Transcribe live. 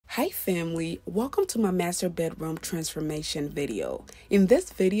Hi family, welcome to my master bedroom transformation video. In this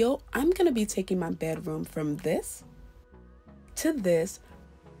video, I'm going to be taking my bedroom from this to this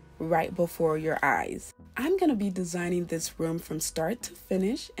right before your eyes. I'm going to be designing this room from start to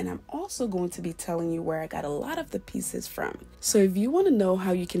finish, and I'm also going to be telling you where I got a lot of the pieces from. So if you want to know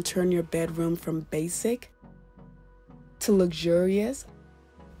how you can turn your bedroom from basic to luxurious,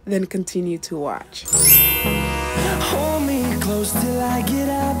 then continue to watch. Hold me close till I get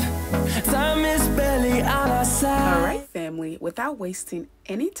up. Time is barely on our side. Alright family, without wasting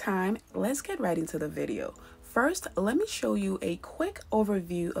any time, let's get right into the video. First, let me show you a quick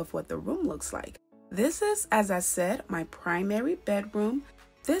overview of what the room looks like. This is, as I said, my primary bedroom.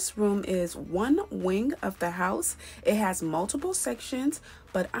 This room is one wing of the house. It has multiple sections,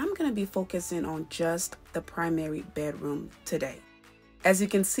 but I'm going to be focusing on just the primary bedroom today. As you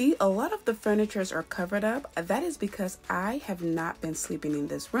can see, a lot of the furnitures are covered up. That is because I have not been sleeping in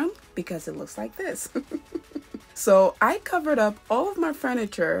this room because it looks like this. So I covered up all of my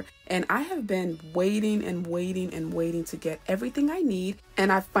furniture and I have been waiting to get everything I need,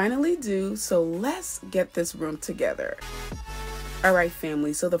 and I finally do. So let's get this room together. All right,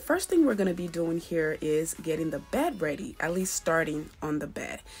 family, so the first thing we're going to be doing here is getting the bed ready, at least starting on the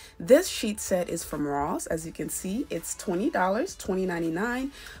bed. This sheet set is from Ross. As you can see, it's $20,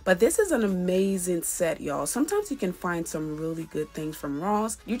 $20.99, but this is an amazing set, y'all. Sometimes you can find some really good things from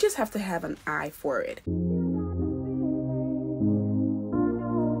Ross. You just have to have an eye for it.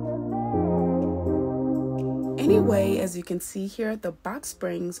 Anyway, as you can see here, the box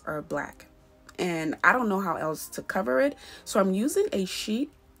springs are black. And I don't know how else to cover it, so I'm using a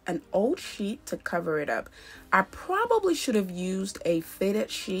sheet, an old sheet, to cover it up. I probably should have used a fitted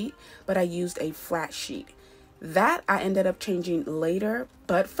sheet, but I used a flat sheet. That I ended up changing later,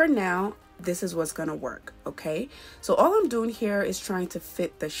 but for now, this is what's gonna work, okay? So all I'm doing here is trying to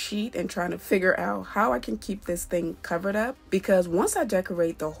fit the sheet and trying to figure out how I can keep this thing covered up, because once I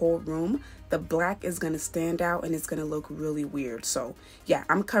decorate the whole room, the black is gonna stand out and it's gonna look really weird. So yeah,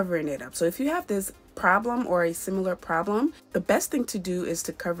 I'm covering it up. So if you have this problem or a similar problem, the best thing to do is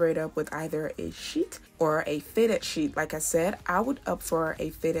to cover it up with either a sheet or a fitted sheet. Like I said, I would opt for a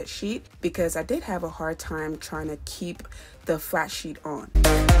fitted sheet because I did have a hard time trying to keep the flat sheet on.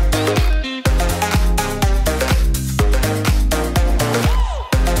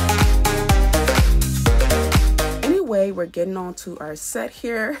 Anyway, we're getting on to our set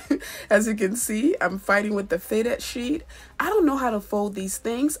here. As you can see, I'm fighting with the fitted sheet. I don't know how to fold these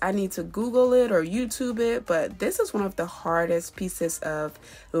things. I need to Google it or YouTube it, but this is one of the hardest pieces of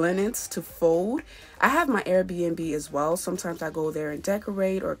linens to fold. I have my Airbnb as well. Sometimes I go there and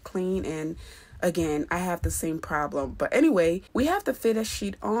decorate or clean, and again, I have the same problem. But anyway, we have the fitted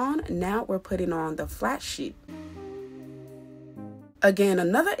sheet on. Now we're putting on the flat sheet. Again,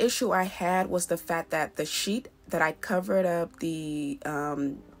 another issue I had was the fact that the sheet that I covered up the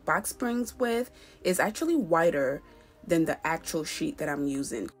box springs with is actually whiter than the actual sheet that I'm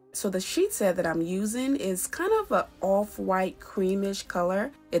using. So the sheet set that I'm using is kind of an off-white creamish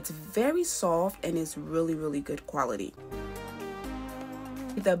color. It's very soft and it's really good quality.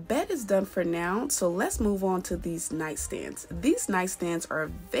 The bed is done for now, so let's move on to these nightstands. These nightstands are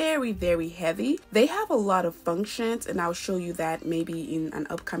very heavy. They have a lot of functions, and I'll show you that maybe in an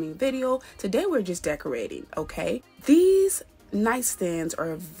upcoming video. Today we're just decorating, okay? These nightstands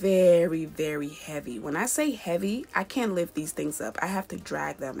are very heavy. When I say heavy, I can't lift these things up. I have to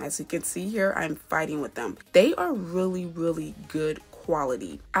drag them. As you can see here, I'm fighting with them. They are really good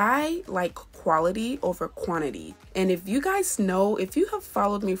quality. I like quality over quantity. And if you guys know, if you have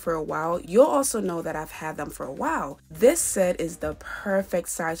followed me for a while, you'll also know that I've had them for a while. This set is the perfect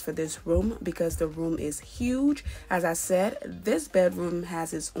size for this room because the room is huge. As I said, this bedroom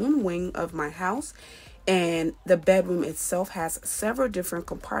has its own wing of my house, and the bedroom itself has several different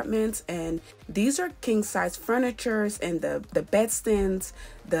compartments, and these are king size furnitures, and the bedstands,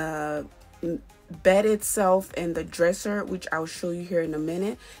 the bed itself, and the dresser, which I'll show you here in a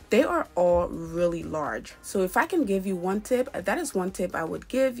minute, they are all really large. So if I can give you one tip, that is one tip I would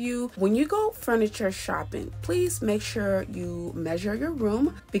give you. When you go furniture shopping, please make sure you measure your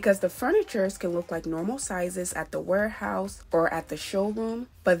room, because the furnitures can look like normal sizes at the warehouse or at the showroom,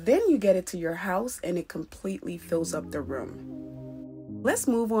 but then you get it to your house and it completely fills up the room. Let's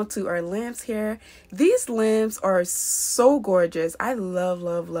move on to our lamps here. These lamps are so gorgeous. I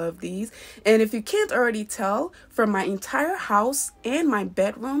love these. And if you can't already tell, for my entire house and my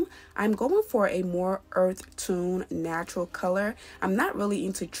bedroom, I'm going for a more earth tone natural color. I'm not really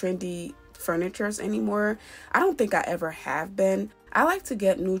into trendy furnitures anymore. I don't think I ever have been. I like to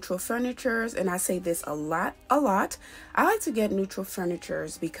get neutral furnitures, and I say this a lot. I like to get neutral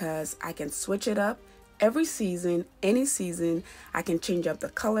furnitures because I can switch it up every season, any season. I can change up the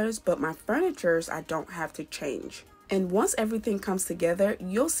colors, but my furnitures I don't have to change. And once everything comes together,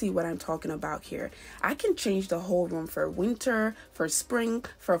 you'll see what I'm talking about here. I can change the whole room for winter, for spring,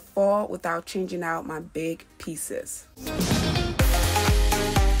 for fall without changing out my big pieces.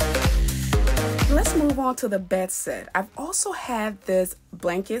 Let's move on to the bed set. I've also had this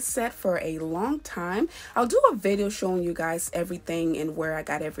blanket set for a long time. I'll do a video showing you guys everything and where I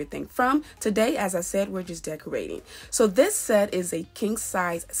got everything from. Today, as I said, we're just decorating. So this set is a king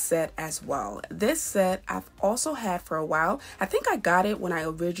size set as well. This set I've also had for a while. I think I got it when I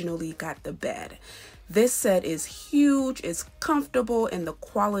originally got the bed. This set is huge, it's comfortable, and the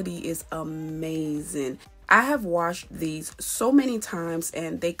quality is amazing. I have washed these so many times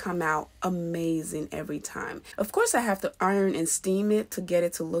and they come out amazing every time. Of course, I have to iron and steam it to get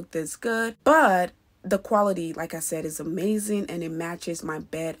it to look this good, but the quality, like I said, is amazing and it matches my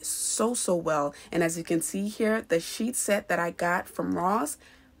bed so well. And as you can see here, the sheet set that I got from Ross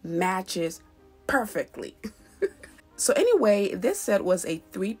matches perfectly. So anyway, this set was a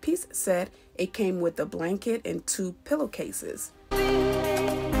 3-piece set. It came with a blanket and 2 pillowcases.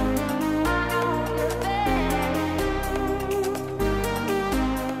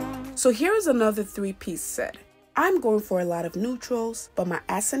 So here is another 3-piece set. I'm going for a lot of neutrals, but my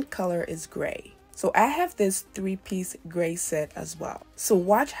accent color is gray. So I have this 3-piece gray set as well. So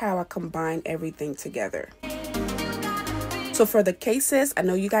watch how I combine everything together. So for the cases, I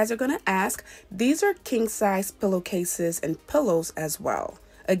know you guys are gonna ask, these are king size pillowcases and pillows as well.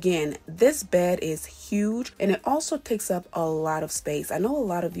 Again, this bed is huge and it also takes up a lot of space. I know a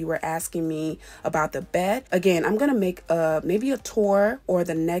lot of you were asking me about the bed. Again, I'm going to make maybe a tour or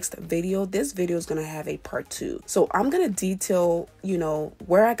the next video. This video is going to have a part 2. So I'm going to detail, you know,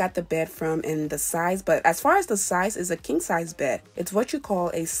 where I got the bed from and the size. But as far as the size, is a king size bed. It's what you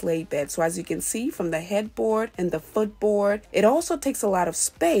call a sleigh bed. So as you can see from the headboard and the footboard, it also takes a lot of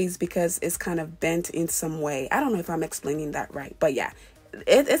space because it's kind of bent in some way. I don't know if I'm explaining that right, but yeah.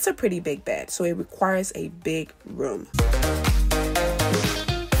 It's a pretty big bed, so it requires a big room.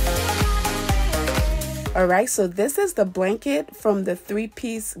 Alright, so this is the blanket from the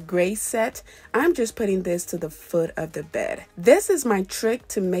 3-piece gray set. I'm just putting this to the foot of the bed. This is my trick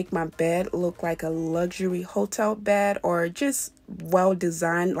to make my bed look like a luxury hotel bed or just well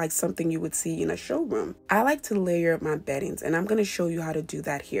designed, like something you would see in a showroom. I like to layer my beddings and I'm going to show you how to do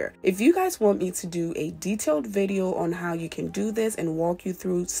that here. If you guys want me to do a detailed video on how you can do this and walk you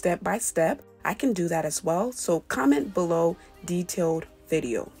through step by step, I can do that as well. So comment below detailed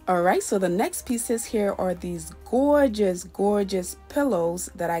video. Alright, so the next pieces here are these gorgeous pillows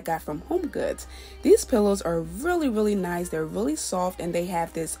that I got from HomeGoods. These pillows are really nice. They're really soft and they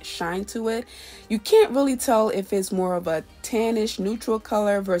have this shine to it. You can't really tell if it's more of a tannish neutral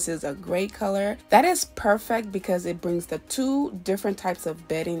color versus a gray color. That is perfect because it brings the 2 different types of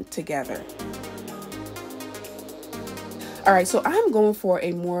bedding together. Alright, so I'm going for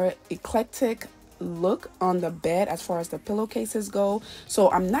a more eclectic look on the bed as far as the pillowcases go. So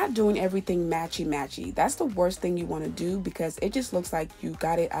I'm not doing everything matchy. That's the worst thing you want to do because it just looks like you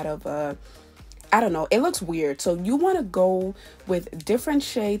got it out of a, I don't know, it looks weird. So you want to go with different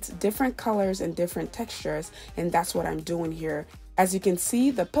shades, different colors, and different textures, and that's what I'm doing here. As you can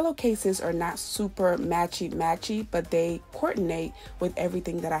see, the pillowcases are not super matchy, but they coordinate with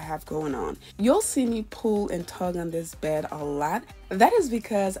everything that I have going on. You'll see me pull and tug on this bed a lot. That is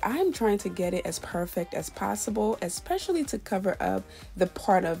because I'm trying to get it as perfect as possible, especially to cover up the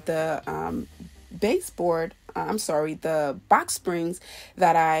part of the baseboard, the box springs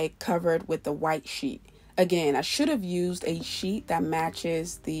that I covered with the white sheet. Again, I should have used a sheet that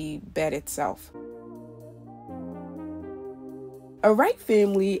matches the bed itself. Alright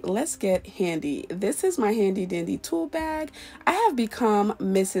family, let's get handy. This is my handy dandy tool bag. I have become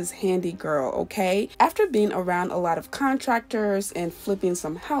Mrs. Handy Girl, okay? After being around a lot of contractors and flipping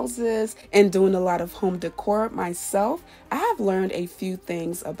some houses and doing a lot of home decor myself, I have learned a few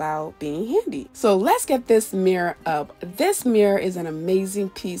things about being handy. So let's get this mirror up. This mirror is an amazing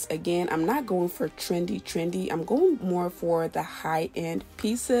piece. Again, I'm not going for trendy. I'm going more for the high-end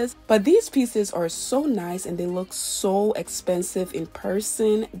pieces. But these pieces are so nice and they look so expensive in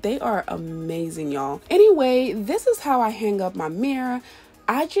person. They are amazing, y'all. Anyway, this is how I hang up my mirror.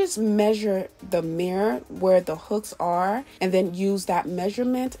 I just measure the mirror where the hooks are and then use that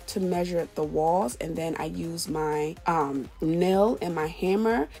measurement to measure the walls, and then I use my nail and my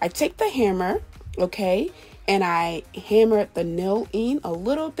hammer. I take the hammer, okay, and I hammered the nail in a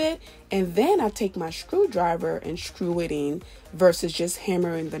little bit, and then I take my screwdriver and screw it in versus just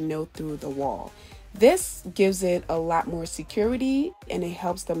hammering the nail through the wall. This gives it a lot more security, and it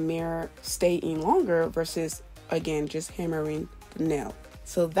helps the mirror stay in longer versus, again, just hammering the nail.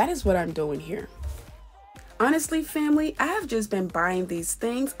 So that is what I'm doing here. Honestly, family, I have just been buying these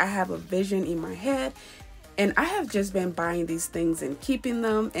things. I have a vision in my head, and I have just been buying these things and keeping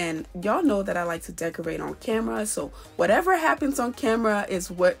them. And y'all know that I like to decorate on camera, so whatever happens on camera is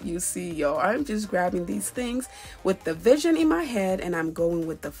what you see, y'all. I'm just grabbing these things with the vision in my head, and I'm going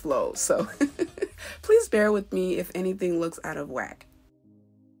with the flow. So please bear with me if anything looks out of whack.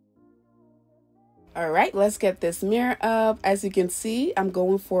 All right, let's get this mirror up. As you can see, I'm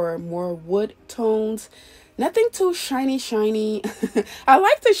going for more wood tones. Nothing too shiny. I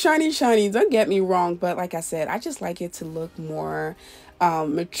like the shiny, don't get me wrong, but like I said, I just like it to look more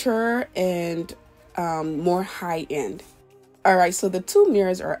mature and more high-end. All right, so the two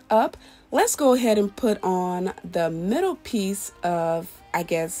mirrors are up. Let's go ahead and put on the middle piece of, I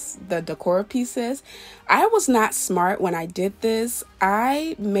guess, the decor pieces. I was not smart when I did this.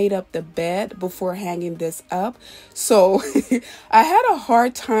 I made up the bed before hanging this up, so I had a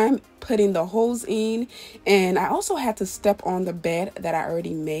hard time putting the holes in, and I also had to step on the bed that I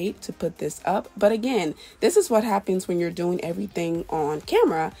already made to put this up. But again, this is what happens when you're doing everything on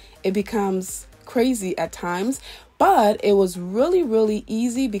camera. It becomes crazy at times, but it was really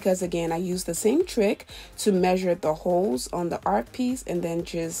easy because, again, I used the same trick to measure the holes on the art piece and then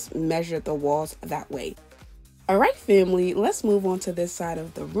just measure the walls that way. All right, family, let's move on to this side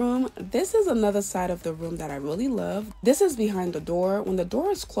of the room. This is another side of the room that I really love. This is behind the door. When the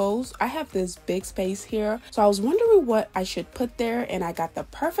door is closed, I have this big space here. So I was wondering what I should put there, and I got the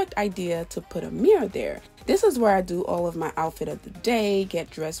perfect idea to put a mirror there. This is where I do all of my outfit of the day,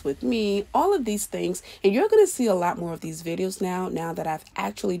 get dressed with me, all of these things. And you're going to see a lot more of these videos now that I've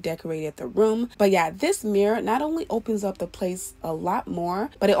actually decorated the room. But yeah, this mirror not only opens up the place a lot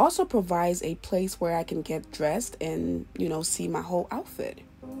more, but it also provides a place where I can get dressed and, you know, see my whole outfit.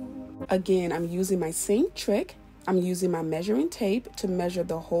 Again, I'm using my same trick. I'm using my measuring tape to measure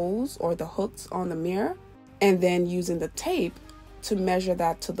the holes or the hooks on the mirror, and then using the tape to measure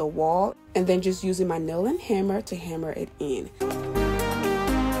that to the wall, and then just using my nail and hammer to hammer it in.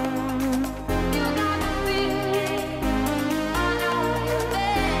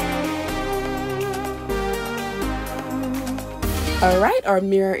 All right, our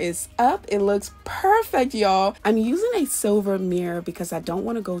mirror is up. It looks perfect, y'all. I'm using a silver mirror because I don't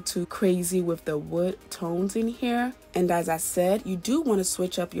want to go too crazy with the wood tones in here. And as I said, you do want to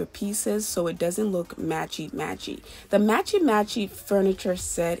switch up your pieces so it doesn't look matchy-matchy. The matchy-matchy furniture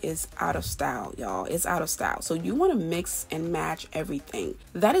set is out of style, y'all. It's out of style. So you want to mix and match everything.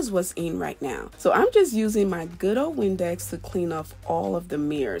 That is what's in right now. So I'm just using my good old Windex to clean off all of the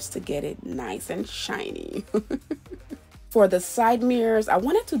mirrors to get it nice and shiny. For the side mirrors, I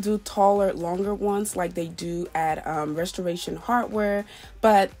wanted to do taller, longer ones like they do at Restoration Hardware,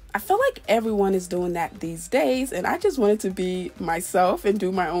 but I feel like everyone is doing that these days, and I just wanted to be myself and do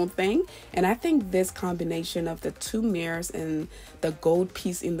my own thing. And I think this combination of the two mirrors and the gold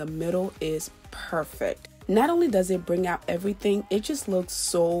piece in the middle is perfect. Not only does it bring out everything, it just looks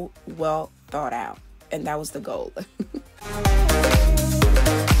so well thought out, and that was the goal.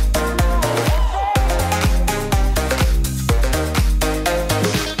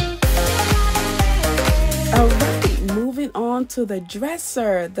 On to the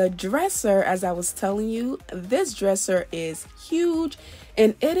dresser. The dresser, as I was telling you, this dresser is huge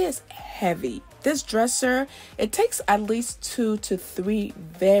and it is heavy. This dresser, it takes at least 2 to 3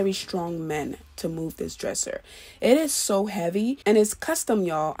 very strong men to move this dresser. It is so heavy and it's custom,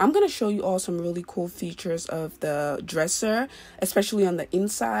 y'all. I'm going to show you all some really cool features of the dresser, especially on the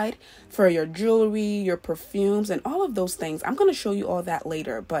inside for your jewelry, your perfumes, and all of those things. I'm going to show you all that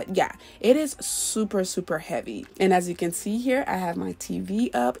later, but yeah, it is super heavy. And as you can see here, I have my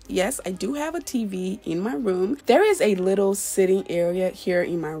TV up. Yes, I do have a TV in my room. There is a little sitting area here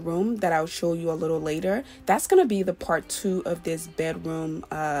in my room that I'll show you a little later. That's going to be the part 2 of this bedroom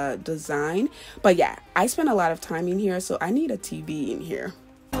design. But yeah, I spend a lot of time in here, so I need a TV in here.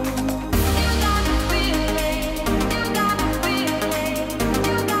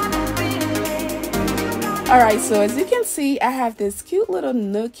 Alright, so as you can see, I have this cute little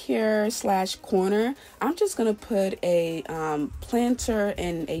nook here / corner. I'm just going to put a planter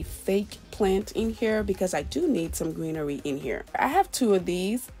and a fake plant in here because I do need some greenery in here. I have 2 of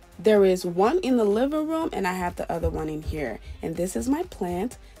these. There is one in the living room and I have the other one in here. And this is my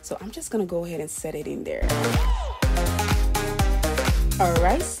plant. So I'm just going to go ahead and set it in there. All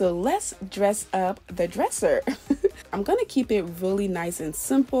right, so let's dress up the dresser. I'm gonna keep it really nice and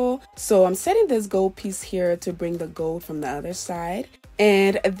simple. So I'm setting this gold piece here to bring the gold from the other side.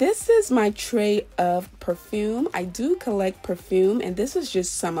 And this is my tray of perfume. I do collect perfume, and this is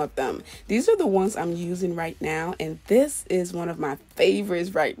just some of them. These are the ones I'm using right now, and this is one of my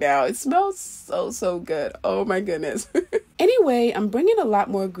favorites right now. It smells so good. Oh my goodness. Anyway, I'm bringing a lot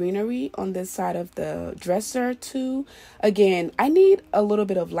more greenery on this side of the dresser too. Again, I need a little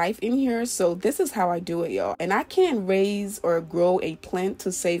bit of life in here, so this is how I do it, y'all. And I can't raise or grow a plant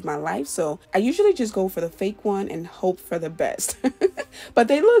to save my life, so I usually just go for the fake one and hope for the best. But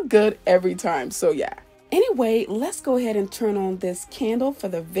they look good every time, so yeah. Anyway, let's go ahead and turn on this candle for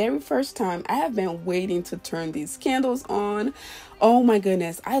the very first time. I have been waiting to turn these candles on. Oh my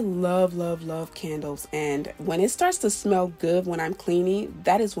goodness, I love candles, and when it starts to smell good when I'm cleaning,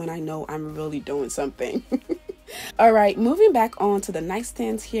 that is when I know I'm really doing something. All right, moving back on to the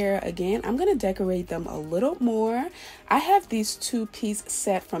nightstands here. Again, I'm gonna decorate them a little more. I have these 2-piece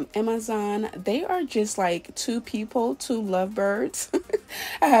set from Amazon. They are just like 2 people, 2 lovebirds.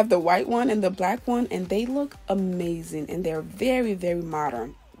 I have the white one and the black one, and they look amazing, and they're very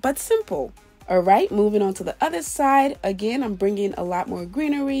modern but simple. All right, moving on to the other side. Again, I'm bringing a lot more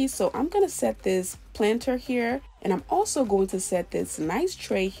greenery, so I'm gonna set this planter here, and I'm also going to set this nice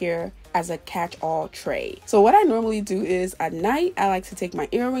tray here as a catch-all tray. So what I normally do is at night I like to take my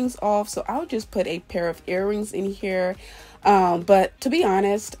earrings off, so I'll just put a pair of earrings in here. But to be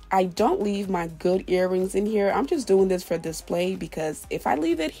honest, I don't leave my good earrings in here. I'm just doing this for display, because if I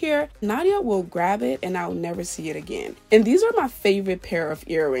leave it here, Nadia will grab it and I'll never see it again. And these are my favorite pair of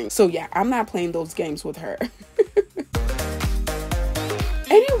earrings, so yeah, I'm not playing those games with her.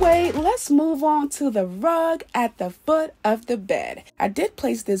 Anyway, let's move on to the rug at the foot of the bed. I did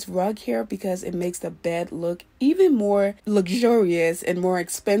place this rug here because it makes the bed look even more luxurious and more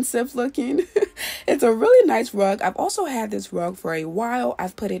expensive looking. It's a really nice rug. I've also had this rug for a while.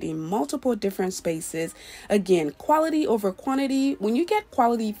 I've put it in multiple different spaces. Again, quality over quantity. When you get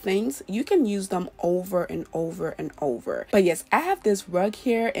quality things, you can use them over and over and over. But yes, I have this rug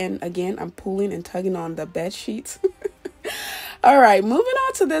here, and again, I'm pulling and tugging on the bed sheets. All right, moving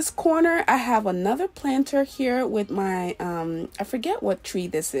on to this corner, I have another planter here with my, I forget what tree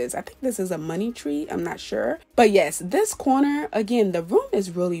this is. I think this is a money tree. I'm not sure. But yes, this corner, again, the room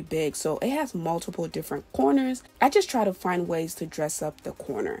is really big, so it has multiple different corners. I just try to find ways to dress up the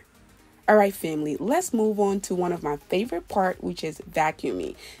corner. All right, family, let's move on to one of my favorite part, which is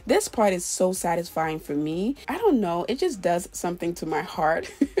vacuuming. This part is so satisfying for me. I don't know, it just does something to my heart.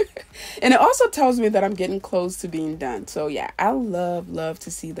 And it also tells me that I'm getting close to being done. So yeah, I love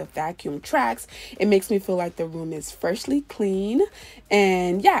to see the vacuum tracks. It makes me feel like the room is freshly clean.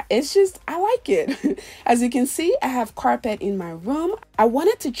 And yeah, it's just, I like it. As you can see, I have carpet in my room. I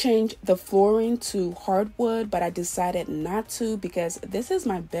wanted to change the flooring to hardwood, but I decided not to because this is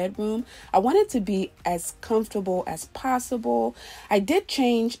my bedroom. I want it to be as comfortable as possible. I did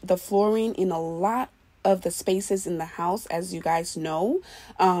change the flooring in a lot of the spaces in the house, as you guys know,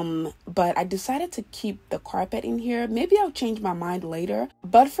 but I decided to keep the carpet in here. Maybe I'll change my mind later,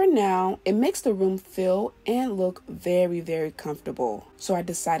 but for now it makes the room feel and look very comfortable, so I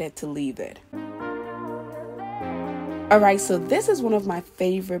decided to leave it. All right, so this is one of my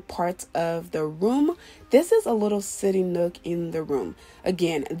favorite parts of the room. This is a little sitting nook in the room.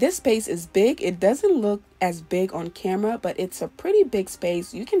 Again, this space is big. It doesn't look as big on camera, but it's a pretty big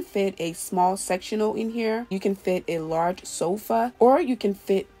space. You can fit a small sectional in here. You can fit a large sofa, or you can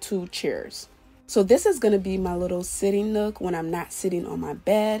fit 2 chairs. So this is going to be my little sitting nook when I'm not sitting on my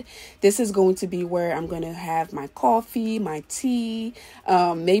bed. This is going to be where I'm going to have my coffee, my tea,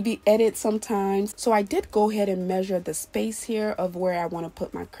 maybe edit sometimes. So I did go ahead and measure the space here of where I want to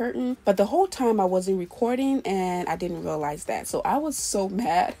put my curtain. But the whole time I wasn't recording and I didn't realize that. So I was so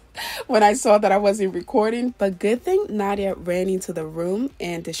mad when I saw that I wasn't recording. But good thing Nadia ran into the room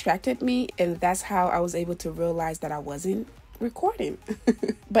and distracted me. And that's how I was able to realize that I wasn't recording.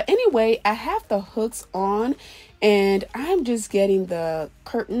 But anyway, I have the hooks on and I'm just getting the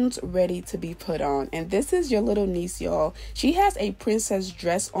curtains ready to be put on. And this is your little niece, y'all. She has a princess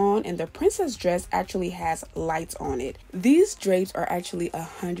dress on, and the princess dress actually has lights on it. These drapes are actually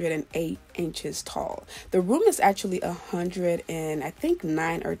 108 inches tall. The room is actually 100 and I think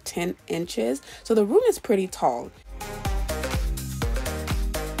 9 or 10 inches. So the room is pretty tall.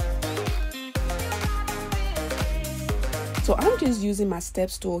 So I'm just using my step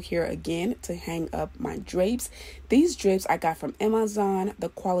stool here again to hang up my drapes. These drapes I got from Amazon. The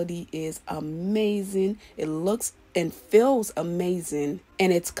quality is amazing. It looks and feels amazing,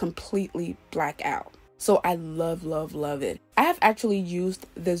 and it's completely black out. So I love, love, love it. I have actually used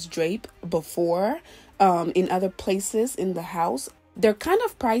this drape before in other places in the house. They're kind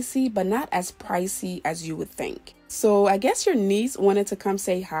of pricey, but not as pricey as you would think. So I guess your niece wanted to come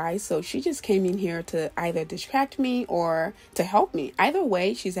say hi, so she just came in here to either distract me or to help me. Either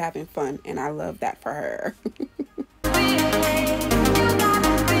way, she's having fun, and I love that for her.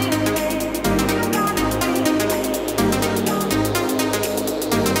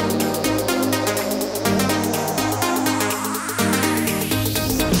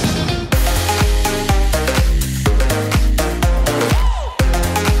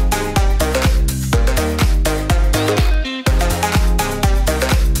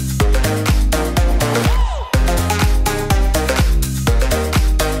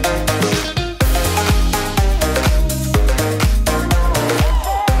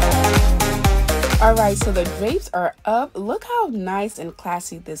 Alright, so the drapes are up. Look how nice and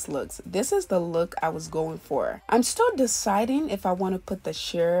classy this looks. This is the look I was going for. I'm still deciding if I want to put the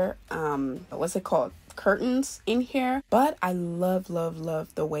sheer, what's it called? Curtains in here, but I love, love,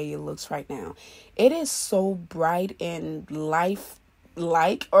 love the way it looks right now. It is so bright and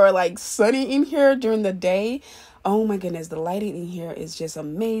life-like or like sunny in here during the day. Oh my goodness, the lighting in here is just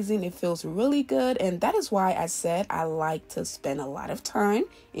amazing. It feels really good, and that is why I said I like to spend a lot of time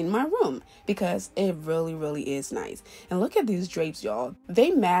in my room, because it really, really is nice. And look at these drapes, y'all. They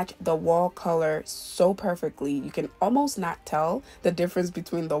match the wall color so perfectly. You can almost not tell the difference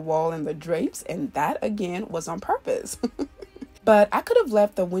between the wall and the drapes, and that again was on purpose. But I could have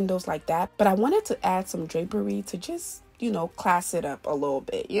left the windows like that, but I wanted to add some drapery to just, you know, class it up a little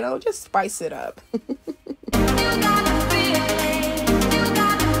bit, you know, just spice it up.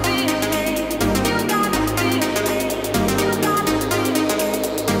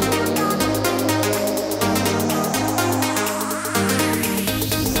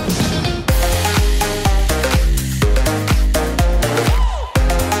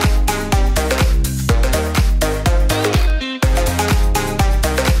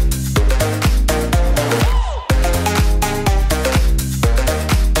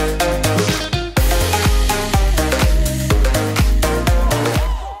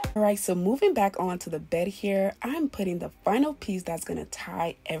 So moving back onto the bed here, I'm putting the final piece that's going to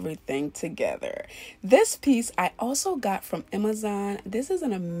tie everything together. This piece I also got from Amazon. This is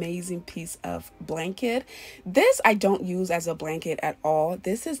an amazing piece of blanket. This I don't use as a blanket at all.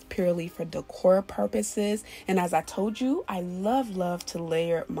 This is purely for decor purposes. And as I told you, I love to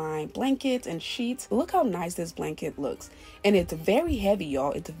layer my blankets and sheets. Look how nice this blanket looks. And it's very heavy,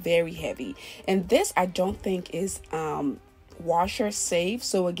 y'all. It's very heavy. And this I don't think is washer safe.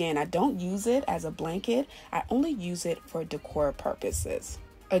 So again, I don't use it as a blanket. I only use it for decor purposes.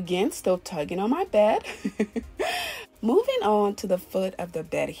 Again, still tugging on my bed. Moving on to the foot of the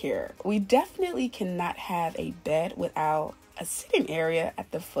bed here. We definitely cannot have a bed without a sitting area at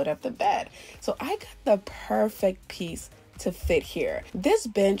the foot of the bed. So I got the perfect piece to fit here. This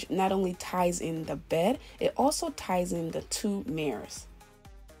bench not only ties in the bed, it also ties in the two mirrors.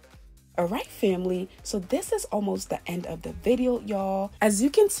 Alright family, so this is almost the end of the video, y'all. As you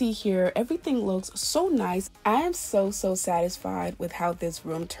can see here, everything looks so nice. I am so satisfied with how this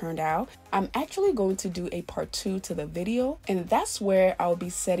room turned out. I'm actually going to do a part 2 to the video, and that's where I'll be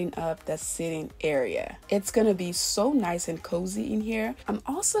setting up the sitting area. It's gonna be so nice and cozy in here. I'm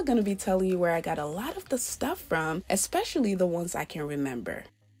also gonna be telling you where I got a lot of the stuff from, especially the ones I can remember.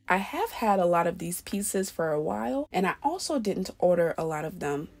 I have had a lot of these pieces for a while, and I also didn't order a lot of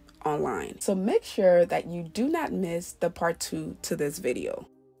them online. So make sure that you do not miss the part 2 to this video.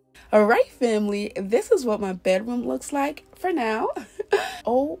 Alright family, this is what my bedroom looks like for now.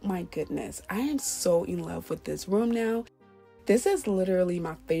 Oh my goodness, I am so in love with this room now. This is literally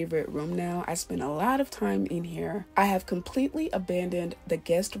my favorite room now. I spend a lot of time in here. I have completely abandoned the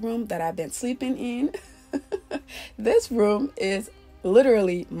guest room that I've been sleeping in. This room is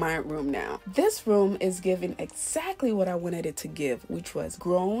literally my room now. This room is giving exactly what I wanted it to give, which was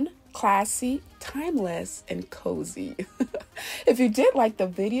grown, classy, timeless, and cozy. If you did like the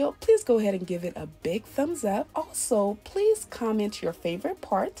video, please go ahead and give it a big thumbs up. Also, please comment your favorite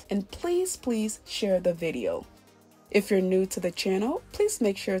part, and please share the video. If you're new to the channel, please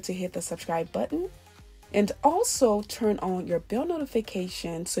make sure to hit the subscribe button, and also turn on your bell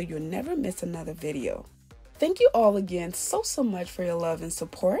notification so you'll never miss another video. Thank you all again so much for your love and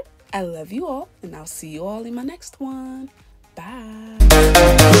support. I love you all, and I'll see you all in my next one. Bye.